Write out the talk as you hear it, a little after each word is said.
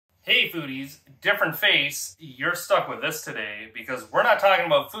Hey foodies, different face. You're stuck with this today because we're not talking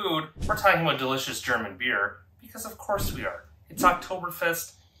about food, we're talking about delicious German beer. Because of course we are. It's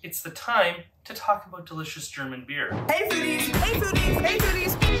Oktoberfest. It's the time to talk about delicious German beer. Hey foodies, hey foodies, hey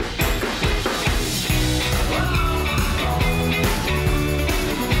foodies.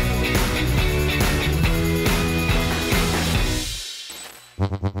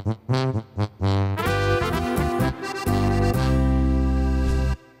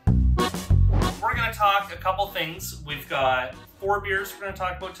 We're going to talk a couple things. We've got 4 beers we're going to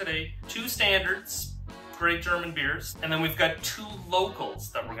talk about today, 2 standards, great German beers, and then we've got 2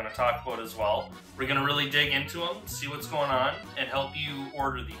 locals that we're going to talk about as well. We're going to really dig into them, see what's going on, and help you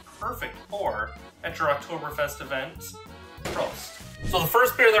order the perfect pour at your Oktoberfest event. Prost. So the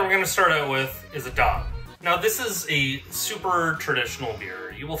first beer that we're going to start out with is a Dom. Now this is a super traditional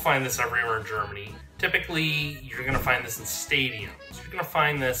beer. You will find this everywhere in Germany. Typically, you're going to find this in stadiums. You're going to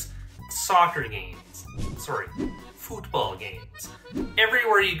find this in soccer games. Sorry, football games.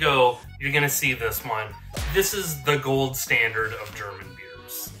 Everywhere you go, you're going to see this one. This is the gold standard of German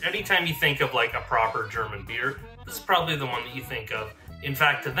beers. Anytime you think of like a proper German beer, this is probably the one that you think of. In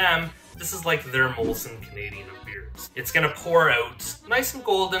fact, to them, this is like their Molson Canadian of beers. It's going to pour out nice and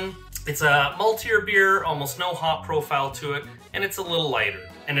golden. It's a maltier beer, almost no hop profile to it, and it's a little lighter.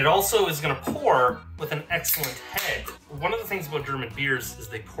 And it also is going to pour with an excellent head. One of the things about German beers is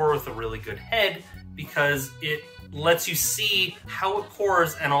they pour with a really good head because it lets you see how it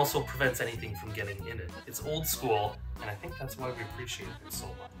pours and also prevents anything from getting in it. It's old school, and I think that's why we appreciate it so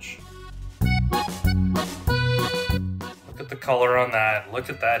much. Look at the color on that. Look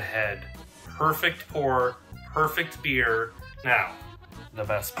at that head. Perfect pour, perfect beer. Now, the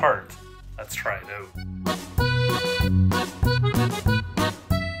best part. Let's try it out.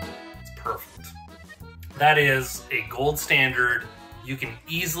 It's perfect. That is a gold standard. You can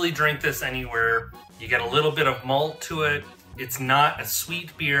easily drink this anywhere. You get a little bit of malt to it. It's not a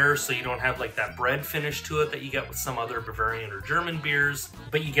sweet beer, so you don't have like that bread finish to it that you get with some other Bavarian or German beers,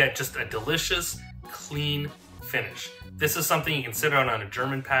 but you get just a delicious, clean finish. This is something you can sit out on a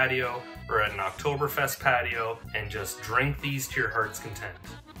German patio or at an Oktoberfest patio and just drink these to your heart's content.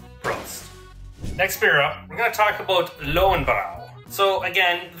 Prost. Next beer up, we're going to talk about Lowenbrau. So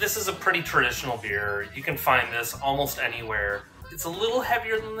again, this is a pretty traditional beer. You can find this almost anywhere. It's a little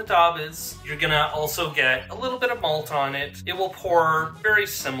heavier than the Dab is. You're going to also get a little bit of malt on it. It will pour very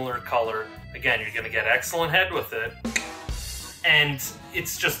similar color. Again, you're going to get excellent head with it. And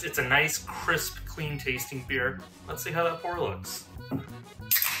it's a nice, crisp, clean tasting beer. Let's see how that pour looks.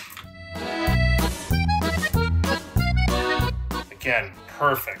 Again,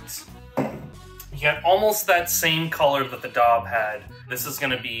 perfect. You get almost that same color that the Dab had. This is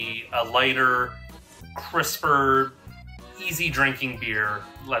going to be a lighter, crisper, easy drinking beer.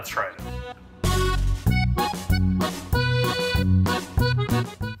 Let's try it.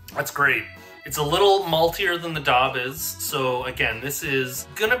 That's great. It's a little maltier than the Dab is, so again, this is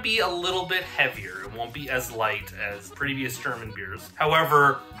gonna be a little bit heavier. It won't be as light as previous German beers.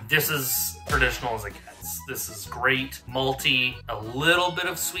 However, this is traditional as it gets. This is great, malty, a little bit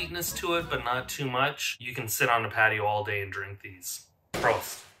of sweetness to it, but not too much. You can sit on a patio all day and drink these.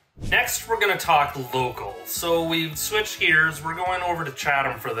 Prost. Next, we're gonna talk local. So we've switched gears. We're going over to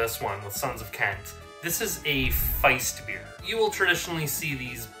Chatham for this one with Sons of Kent. This is a Festbier. You will traditionally see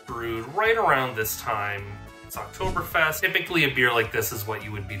these brewed right around this time. It's Oktoberfest. Typically a beer like this is what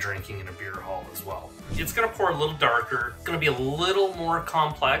you would be drinking in a beer hall as well. It's gonna pour a little darker. It's gonna be a little more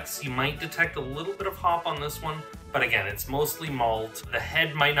complex. You might detect a little bit of hop on this one, but again, it's mostly malt. The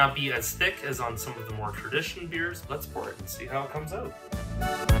head might not be as thick as on some of the more traditional beers. Let's pour it and see how it comes out.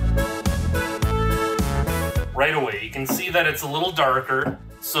 Right away, you can see that it's a little darker,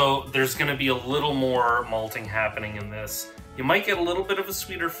 so there's going to be a little more malting happening in this. You might get a little bit of a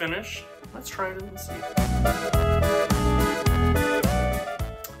sweeter finish. Let's try it and see.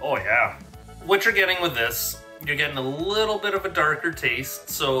 Oh yeah. What you're getting with this, you're getting a little bit of a darker taste,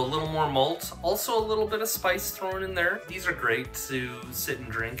 so a little more malt, also a little bit of spice thrown in there. These are great to sit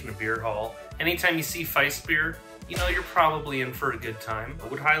and drink in a beer hall. Anytime you see Festbier, you know you're probably in for a good time. I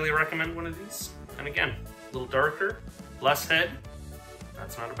would highly recommend one of these. And again, a little darker, less head.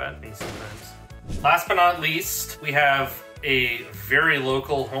 That's not a bad thing sometimes. Last but not least, we have a very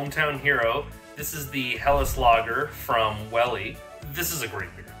local hometown hero. This is the Helles Lager from Welly. This is a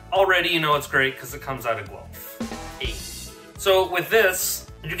great beer. Already you know it's great because it comes out of Guelph. Hey. So with this,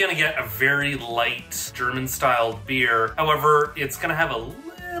 you're gonna get a very light German-styled beer. However, it's gonna have a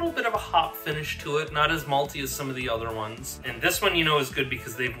little bit of a hop finish to it, not as malty as some of the other ones. And this one you know is good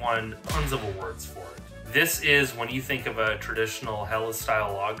because they've won tons of awards for it. This is, when you think of a traditional Helles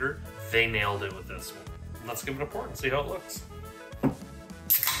style lager, They nailed it with this one. Let's give it a pour and see how it looks.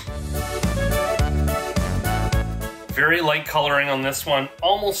 Very light coloring on this one,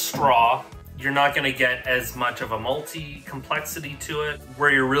 almost straw. You're not gonna get as much of a malty complexity to it.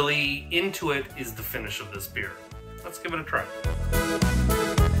 Where you're really into it is the finish of this beer. Let's give it a try.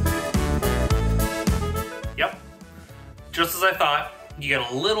 Yep, just as I thought. You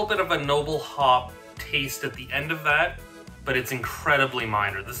get a little bit of a noble hop taste at the end of that, but it's incredibly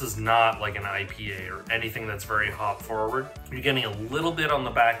minor. This is not like an IPA or anything that's very hop forward. You're getting a little bit on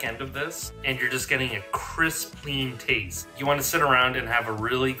the back end of this, and you're just getting a crisp, clean taste. You want to sit around and have a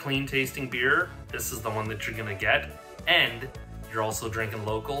really clean tasting beer, this is the one that you're gonna get. And you're also drinking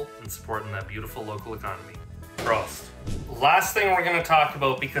local and supporting that beautiful local economy. Prost. Last thing we're gonna talk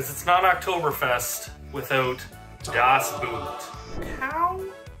about, because it's not Oktoberfest without Das Boot.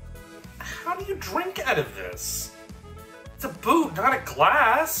 How do you drink out of this? It's a boot, not a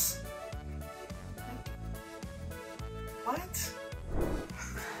glass. What?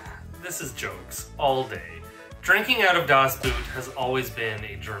 This is jokes all day. Drinking out of Das Boot has always been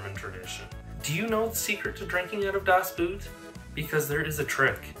a German tradition. Do you know the secret to drinking out of Das Boot? Because there is a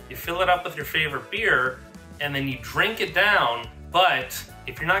trick. You fill it up with your favorite beer, and then you drink it down, but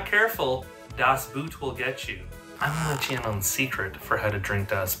if you're not careful, Das Boot will get you. I'm gonna let you in on the secret for how to drink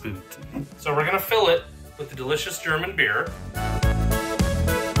Das Boot. So we're gonna fill it with the delicious German beer. And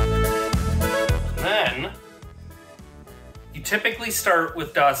then, you typically start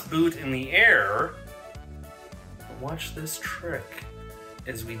with Das Boot in the air. But watch this trick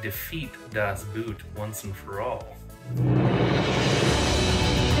as we defeat Das Boot once and for all.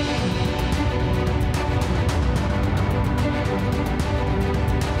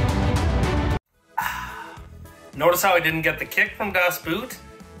 Notice how I didn't get the kick from Das Boot?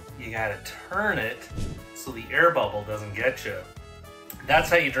 You gotta turn it so the air bubble doesn't get you. That's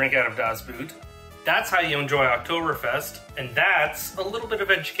how you drink out of Das Boot. That's how you enjoy Oktoberfest. And that's a little bit of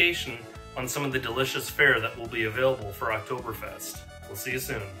education on some of the delicious fare that will be available for Oktoberfest. We'll see you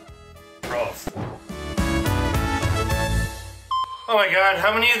soon. Prost. Oh my god,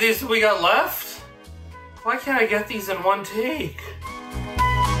 how many of these have we got left? Why can't I get these in one take?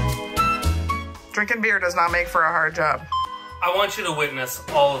 Drinking beer does not make for a hard job. I want you to witness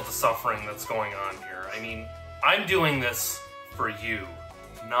all of the suffering that's going on here. I mean, I'm doing this for you,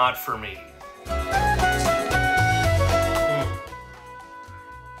 not for me.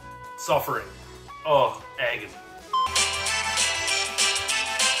 Suffering. Oh, agony.